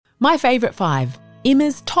My favourite 5,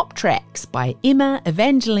 Emma's Top Tracks by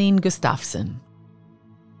Evangeline Gustafson.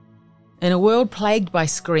 In a world plagued by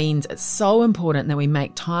screens, it's so important that we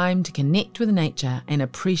make time to connect with nature and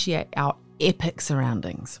appreciate our epic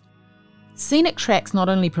surroundings. Scenic tracks not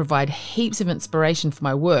only provide heaps of inspiration for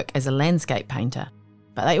my work as a landscape painter,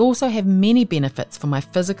 but they also have many benefits for my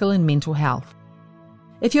physical and mental health.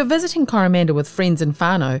 If you're visiting Coromandel with friends in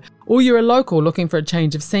whānau, or you're a local looking for a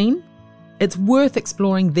change of scene, it's worth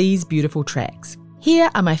exploring these beautiful tracks. Here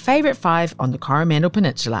are my favourite 5 on the Coromandel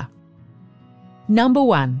Peninsula. Number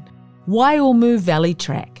 1, Whānau Valley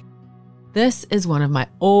Track. This is one of my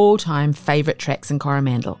all-time favourite tracks in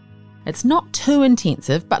Coromandel. It's not too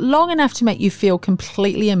intensive, but long enough to make you feel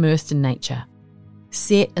completely immersed in nature.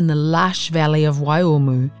 Set in the lush valley of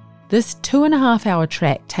Whānau, this 2.5-hour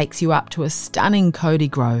track takes you up to a stunning Cody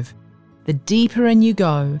Grove. The deeper in you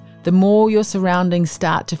go, the more your surroundings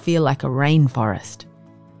start to feel like a rainforest.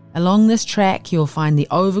 Along this track, you'll find the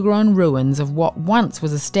overgrown ruins of what once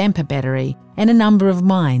was a stamper battery and a number of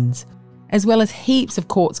mines, as well as heaps of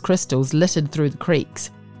quartz crystals littered through the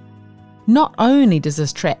creeks. Not only does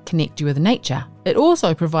this track connect you with nature, it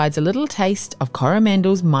also provides a little taste of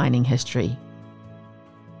Coromandel's mining history.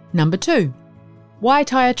 Number 2,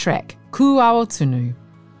 Waitaia Track, Kuaotunu.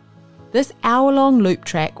 This hour-long loop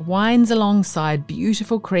track winds alongside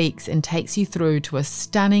beautiful creeks and takes you through to a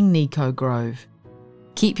stunning Nico Grove.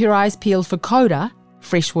 Keep your eyes peeled for koura,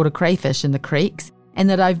 freshwater crayfish in the creeks, and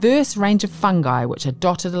the diverse range of fungi which are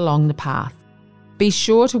dotted along the path. Be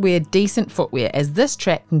sure to wear decent footwear as this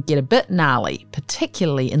track can get a bit gnarly,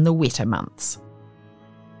 particularly in the wetter months.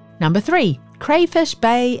 Number 3, Crayfish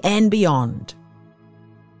Bay and beyond.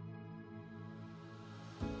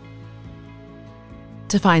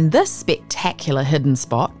 To find this spectacular hidden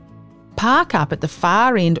spot, park up at the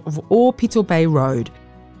far end of Ōpito Bay Road.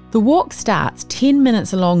 The walk starts 10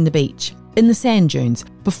 minutes along the beach, in the sand dunes,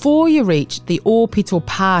 before you reach the Ōpito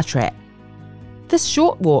Pā track. This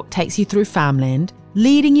short walk takes you through farmland,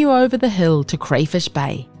 leading you over the hill to Crayfish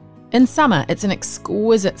Bay. In summer, it's an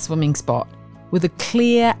exquisite swimming spot, with a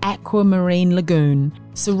clear aquamarine lagoon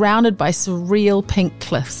surrounded by surreal pink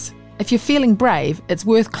cliffs. If you're feeling brave, it's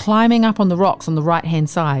worth climbing up on the rocks on the right-hand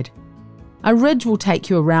side. A ridge will take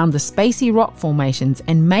you around the spacey rock formations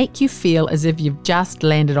and make you feel as if you've just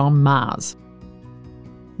landed on Mars.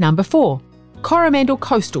 Number 4, Coromandel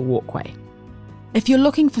Coastal Walkway. If you're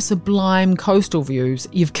looking for sublime coastal views,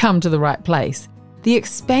 you've come to the right place. The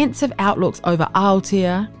expansive outlooks over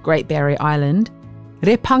Aotea, Great Barrier Island,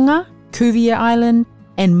 Repanga, Cuvier Island,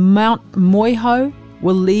 and Mount Moiho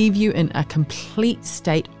will leave you in a complete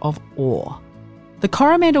state of awe. The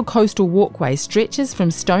Coromandel Coastal Walkway stretches from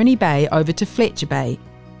Stony Bay over to Fletcher Bay,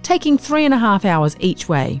 taking 3.5 hours each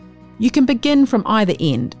way. You can begin from either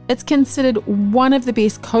end. It's considered one of the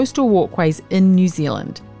best coastal walkways in New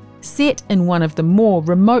Zealand, set in one of the more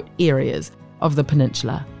remote areas of the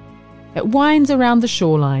peninsula. It winds around the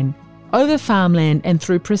shoreline, over farmland and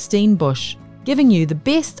through pristine bush, giving you the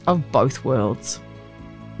best of both worlds.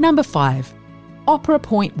 Number 5, Opera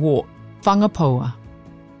Point Walk, Whangapoua.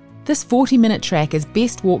 This 40-minute track is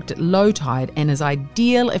best walked at low tide and is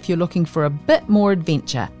ideal if you're looking for a bit more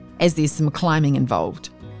adventure, as there's some climbing involved.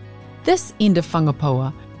 This end of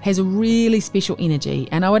Whangapoua has a really special energy,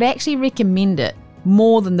 and I would actually recommend it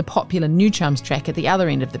more than the popular New Chums track at the other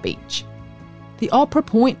end of the beach. The Opera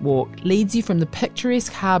Point Walk leads you from the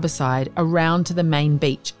picturesque harbour side around to the main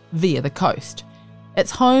beach via the coast.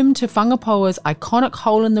 It's home to Whangapoua's iconic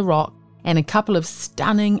hole in the rock and a couple of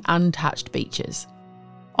stunning untouched beaches.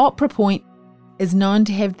 Opera Point is known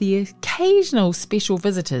to have the occasional special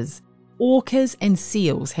visitors. Orcas and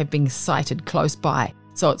seals have been sighted close by,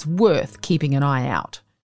 so it's worth keeping an eye out.